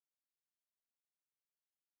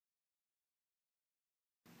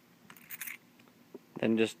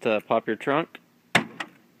Then just pop your trunk.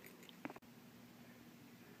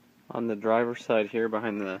 On the driver's side here,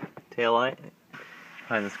 behind the taillight,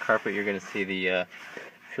 behind this carpet, you're going to see the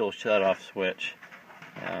fuel shut-off switch.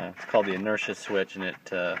 It's called the inertia switch, and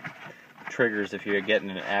it triggers if you get in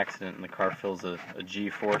an accident and the car feels a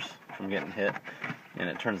G-force from getting hit, and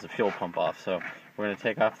it turns the fuel pump off. So we're going to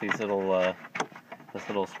take off these little this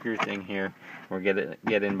little screw thing here. We'll get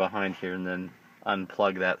in behind here and then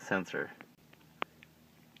unplug that sensor.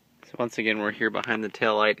 So once again, we're here behind the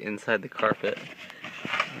taillight inside the carpet,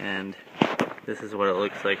 and this is what it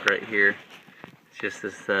looks like right here. It's just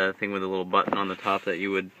this thing with a little button on the top that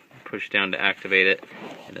you would push down to activate it,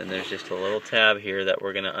 and then there's just a little tab here that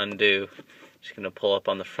we're going to undo. Just going to pull up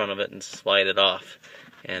on the front of it and slide it off,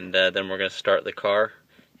 and then we're going to start the car,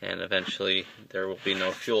 and eventually there will be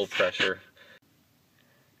no fuel pressure.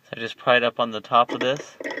 So I just pried up on the top of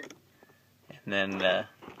this and then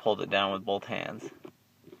pulled it down with both hands.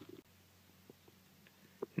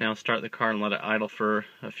 Now start the car and let it idle for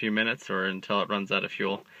a few minutes or until it runs out of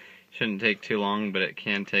fuel. Shouldn't take too long, but it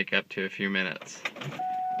can take up to a few minutes.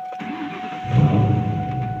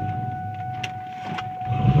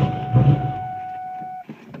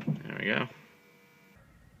 There we go.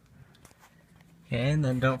 Okay, and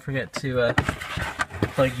then don't forget to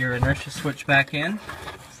plug your inertia switch back in.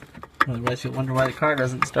 Otherwise you'll wonder why the car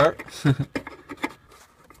doesn't start.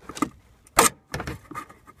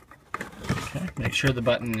 Okay, make sure the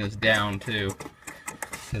button is down too,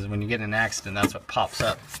 because when you get in an accident, that's what pops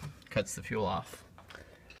up, cuts the fuel off.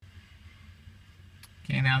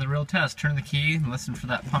 Okay, now the real test. Turn the key and listen for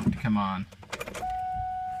that pump to come on.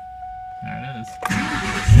 There it is.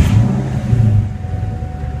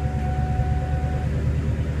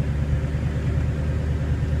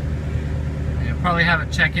 You'll probably have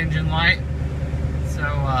a check engine light, so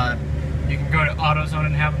you can go to AutoZone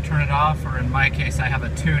and have them turn it off, or in my case I have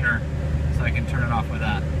a tuner, so I can turn it off with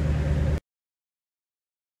that.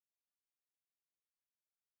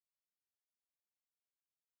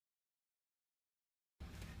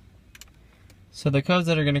 So the codes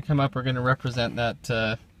that are going to come up are going to represent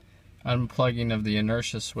that unplugging of the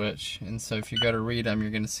inertia switch, and so if you go to read them, you're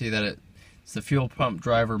going to see that it's the fuel pump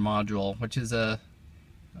driver module, which is a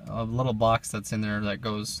little box that's in there that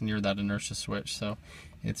goes near that inertia switch. So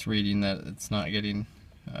it's reading that it's not getting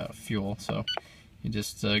fuel, so you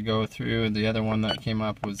just go through. The other one that came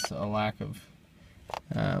up was a lack of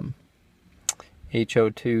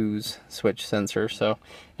HO2's switch sensor. So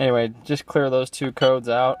anyway, just clear those two codes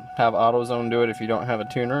out, have AutoZone do it if you don't have a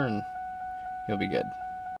tuner, and you'll be good.